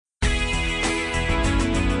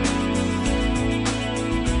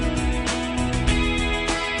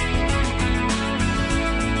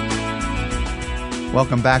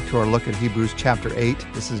Welcome back to our look at Hebrews chapter 8.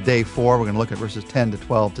 This is day 4. We're going to look at verses 10 to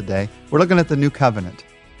 12 today. We're looking at the new covenant,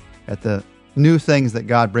 at the new things that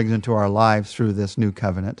God brings into our lives through this new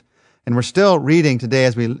covenant. And we're still reading today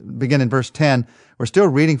as we begin in verse 10. We're still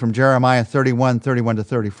reading from Jeremiah 31 to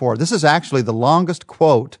 34. This is actually the longest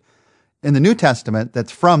quote in the New Testament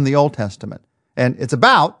that's from the Old Testament. And it's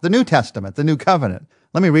about the New Testament, the new covenant.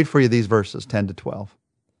 Let me read for you these verses, 10 to 12.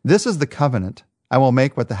 This is the covenant I will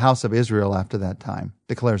make with the house of Israel after that time,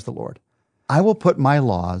 declares the Lord. I will put my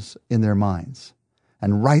laws in their minds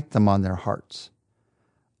and write them on their hearts.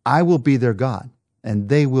 I will be their God, and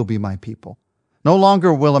they will be my people. No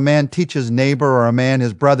longer will a man teach his neighbor or a man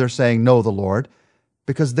his brother, saying, Know the Lord,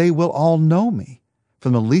 because they will all know me,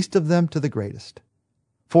 from the least of them to the greatest.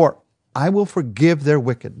 For I will forgive their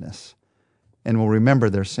wickedness and will remember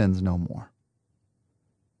their sins no more.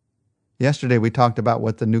 Yesterday we talked about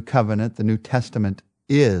what the new covenant, the New Testament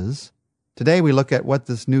is. Today we look at what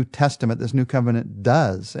this New Testament, this new covenant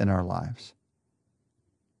does in our lives.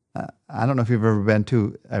 I don't know if you've ever been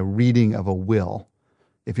to a reading of a will.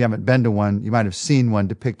 If you haven't been to one, you might have seen one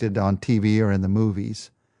depicted on TV or in the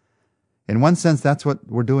movies. In one sense, that's what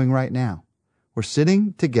we're doing right now. We're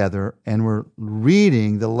sitting together and we're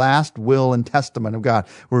reading the last will and testament of God.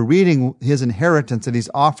 We're reading His inheritance that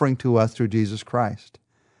He's offering to us through Jesus Christ,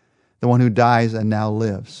 the one who dies and now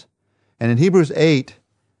lives. And in Hebrews 8,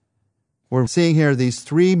 we're seeing here these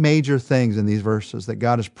three major things in these verses that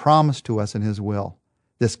God has promised to us in His will,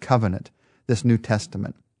 this covenant, this New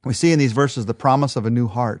Testament. We see in these verses the promise of a new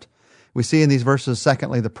heart. We see in these verses,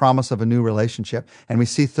 secondly, the promise of a new relationship. And we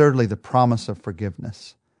see, thirdly, the promise of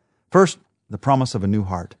forgiveness. First, the promise of a new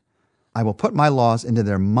heart. I will put my laws into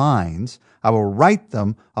their minds. I will write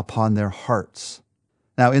them upon their hearts.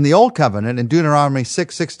 Now, in the Old Covenant, in Deuteronomy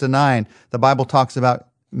 6:6-9, the Bible talks about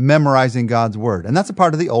memorizing God's Word. And that's a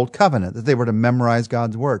part of the Old Covenant, that they were to memorize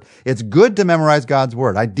God's Word. It's good to memorize God's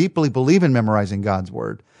Word. I deeply believe in memorizing God's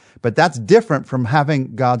Word. But that's different from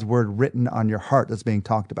having God's Word written on your heart that's being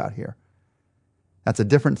talked about here. That's a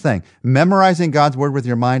different thing. Memorizing God's Word with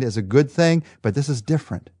your mind is a good thing, but this is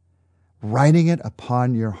different. Writing it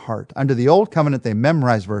upon your heart. Under the Old Covenant, they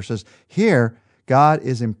memorized verses. Here, God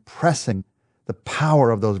is impressing the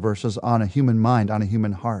power of those verses on a human mind, on a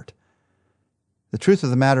human heart. The truth of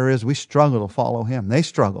the matter is we struggle to follow Him. They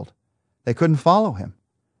struggled. They couldn't follow Him.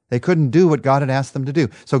 They couldn't do what God had asked them to do.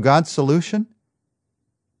 So God's solution?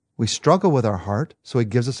 We struggle with our heart, so He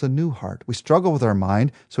gives us a new heart. We struggle with our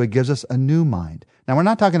mind, so He gives us a new mind. Now, we're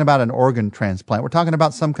not talking about an organ transplant. We're talking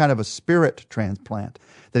about some kind of a spirit transplant,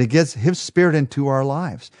 that He gets His Spirit into our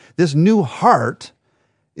lives. This new heart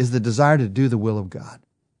is the desire to do the will of God.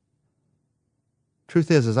 Truth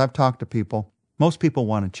is, as I've talked to people, most people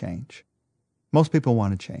want to change. Most people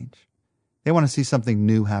want to change. They want to see something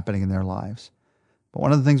new happening in their lives. But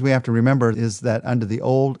one of the things we have to remember is that under the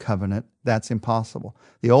Old Covenant, that's impossible.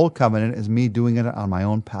 The Old Covenant is me doing it on my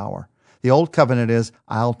own power. The Old Covenant is,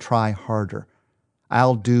 I'll try harder.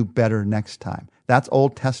 I'll do better next time. That's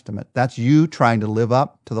Old Testament. That's you trying to live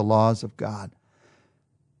up to the laws of God.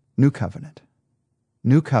 New Covenant.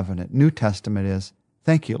 New Covenant, New Testament is,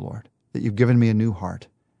 thank you, Lord, that you've given me a new heart.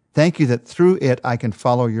 Thank you that through it I can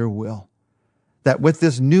follow your will. That with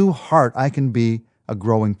this new heart I can be a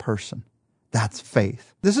growing person. That's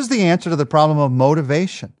faith. This is the answer to the problem of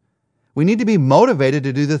motivation. We need to be motivated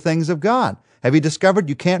to do the things of God. Have you discovered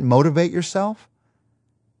you can't motivate yourself?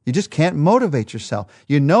 You just can't motivate yourself.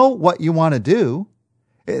 You know what you want to do.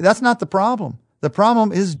 That's not the problem. The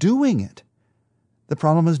problem is doing it. The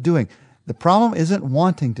problem is doing. The problem isn't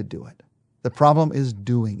wanting to do it. The problem is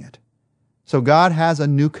doing it. So God has a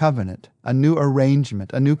new covenant, a new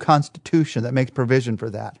arrangement, a new constitution that makes provision for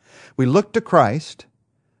that. We look to Christ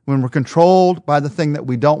when we're controlled by the thing that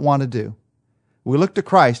we don't want to do. We look to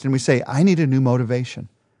Christ and we say, I need a new motivation.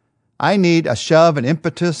 I need a shove, an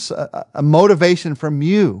impetus, a motivation from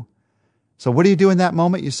you. So what do you do in that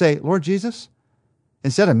moment? You say, Lord Jesus,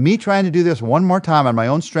 instead of me trying to do this one more time on my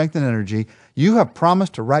own strength and energy, you have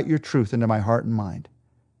promised to write your truth into my heart and mind.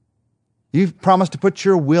 You've promised to put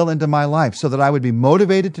your will into my life so that I would be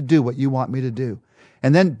motivated to do what you want me to do.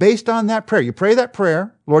 And then based on that prayer, you pray that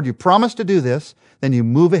prayer, Lord, you promised to do this, then you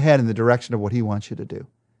move ahead in the direction of what He wants you to do.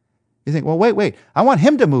 You think, well, wait, I want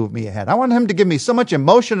Him to move me ahead. I want Him to give me so much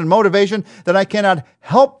emotion and motivation that I cannot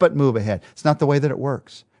help but move ahead. It's not the way that it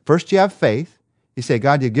works. First, you have faith. You say,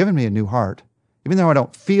 God, you've given me a new heart. Even though I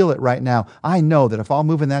don't feel it right now, I know that if I'll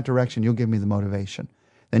move in that direction, you'll give me the motivation.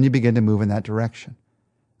 Then you begin to move in that direction.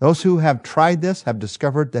 Those who have tried this have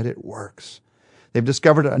discovered that it works. They've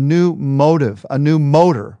discovered a new motive, a new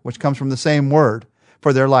motor, which comes from the same word,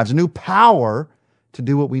 for their lives, a new power to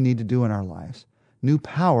do what we need to do in our lives. New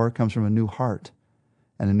power comes from a new heart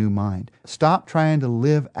and a new mind. Stop trying to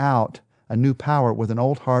live out a new power with an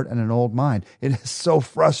old heart and an old mind. It is so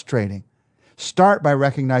frustrating. Start by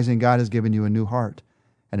recognizing God has given you a new heart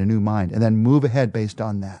and a new mind, and then move ahead based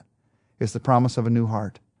on that. It's the promise of a new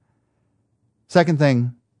heart. Second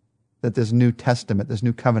thing that this New Testament, this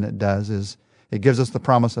new covenant does is it gives us the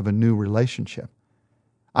promise of a new relationship.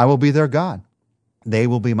 I will be their God. They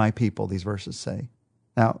will be my people, these verses say.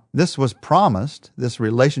 Now, this was promised, this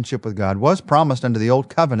relationship with God was promised under the Old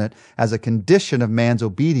Covenant as a condition of man's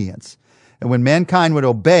obedience. And when mankind would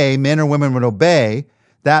obey, men or women would obey,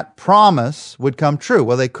 that promise would come true.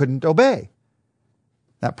 Well, they couldn't obey.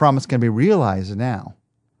 That promise can be realized now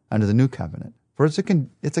under the New Covenant. For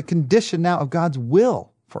it's a condition now of God's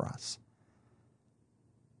will for us.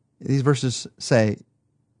 These verses say,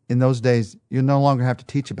 in those days, you no longer have to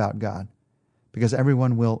teach about God because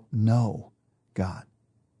everyone will know God.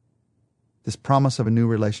 This promise of a new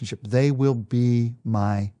relationship, they will be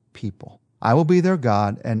my people. I will be their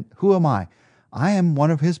God, and who am I? I am one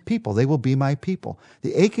of his people. They will be my people.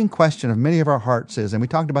 The aching question of many of our hearts is, and we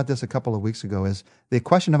talked about this a couple of weeks ago, is the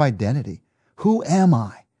question of identity. Who am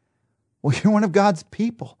I? Well, you're one of God's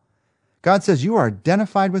people. God says, you are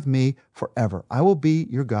identified with me forever. I will be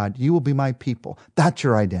your God. You will be my people. That's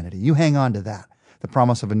your identity. You hang on to that, the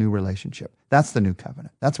promise of a new relationship. That's the new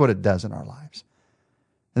covenant. That's what it does in our lives.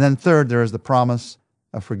 And then third, there is the promise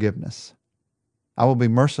of forgiveness. I will be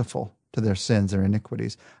merciful to their sins, their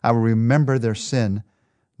iniquities. I will remember their sin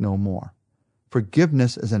no more.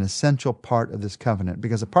 Forgiveness is an essential part of this covenant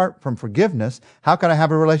because apart from forgiveness, how can I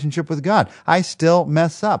have a relationship with God? I still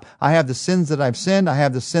mess up. I have the sins that I've sinned. I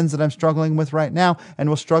have the sins that I'm struggling with right now and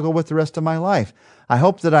will struggle with the rest of my life. I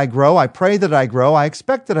hope that I grow. I pray that I grow. I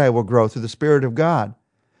expect that I will grow through the Spirit of God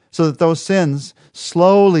so that those sins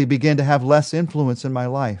slowly begin to have less influence in my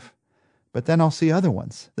life. But then I'll see other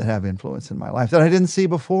ones that have influence in my life that I didn't see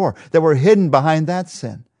before, that were hidden behind that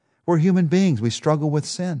sin. We're human beings. We struggle with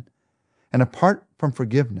sin. And apart from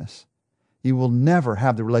forgiveness, you will never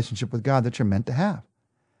have the relationship with God that you're meant to have.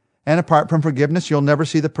 And apart from forgiveness, you'll never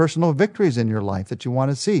see the personal victories in your life that you want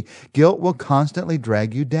to see. Guilt will constantly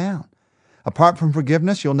drag you down. Apart from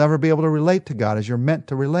forgiveness, you'll never be able to relate to God as you're meant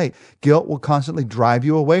to relate. Guilt will constantly drive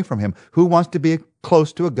you away from him. Who wants to be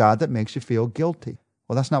close to a God that makes you feel guilty?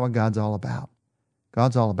 Well, that's not what God's all about.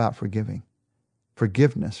 God's all about forgiving.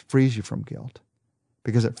 Forgiveness frees you from guilt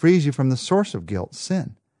because it frees you from the source of guilt,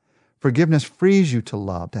 sin. Forgiveness frees you to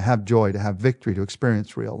love, to have joy, to have victory, to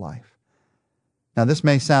experience real life. Now, this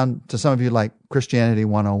may sound to some of you like Christianity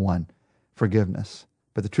 101, forgiveness.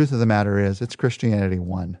 But the truth of the matter is, it's Christianity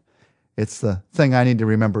 1. It's the thing I need to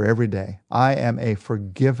remember every day. I am a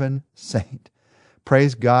forgiven saint.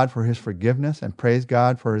 Praise God for his forgiveness and praise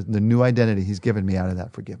God for the new identity he's given me out of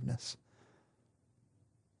that forgiveness.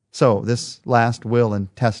 So, this last will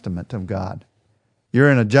and testament of God.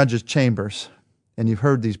 You're in a judge's chambers, and you've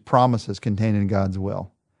heard these promises contained in God's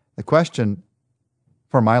will. The question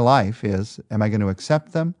for my life is, am I going to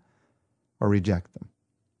accept them or reject them?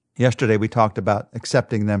 Yesterday we talked about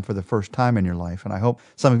accepting them for the first time in your life, and I hope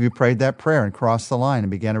some of you prayed that prayer and crossed the line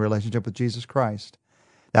and began a relationship with Jesus Christ.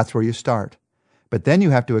 That's where you start. But then you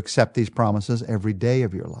have to accept these promises every day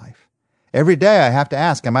of your life. Every day I have to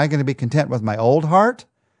ask, am I going to be content with my old heart,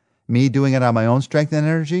 me doing it on my own strength and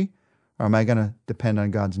energy, or am I going to depend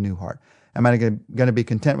on God's new heart? Am I going to be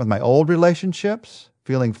content with my old relationships,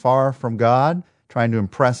 feeling far from God, trying to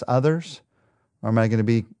impress others? Or am I going to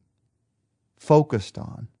be focused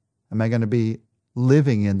on? Am I going to be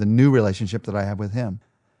living in the new relationship that I have with him?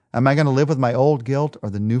 Am I going to live with my old guilt or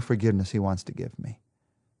the new forgiveness he wants to give me?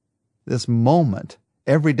 This moment,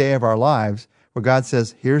 every day of our lives, where God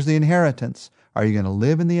says, here's the inheritance. Are you going to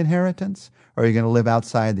live in the inheritance or are you going to live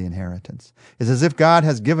outside the inheritance? It's as if God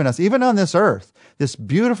has given us, even on this earth, this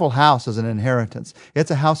beautiful house as an inheritance.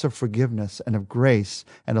 It's a house of forgiveness and of grace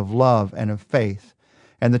and of love and of faith.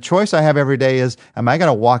 And the choice I have every day is, am I going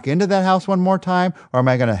to walk into that house one more time or am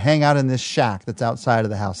I going to hang out in this shack that's outside of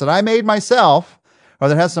the house that I made myself or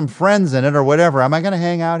that has some friends in it or whatever? Am I going to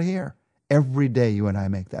hang out here? Every day you and I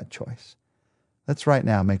make that choice. Let's right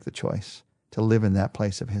now make the choice to live in that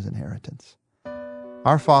place of his inheritance.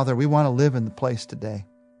 Our Father, we want to live in the place today.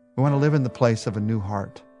 We want to live in the place of a new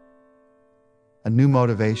heart, a new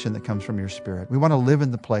motivation that comes from your Spirit. We want to live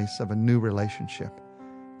in the place of a new relationship,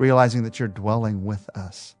 realizing that you're dwelling with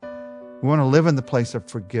us. We want to live in the place of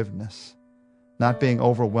forgiveness, not being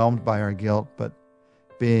overwhelmed by our guilt, but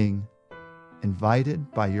being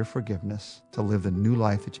invited by your forgiveness to live the new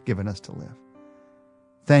life that you've given us to live.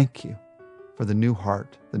 Thank you for the new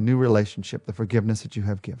heart, the new relationship, the forgiveness that you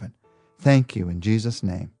have given. Thank you in Jesus'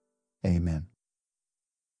 name. Amen.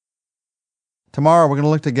 Tomorrow we're going to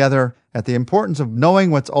look together at the importance of knowing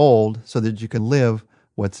what's old so that you can live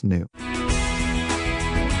what's new.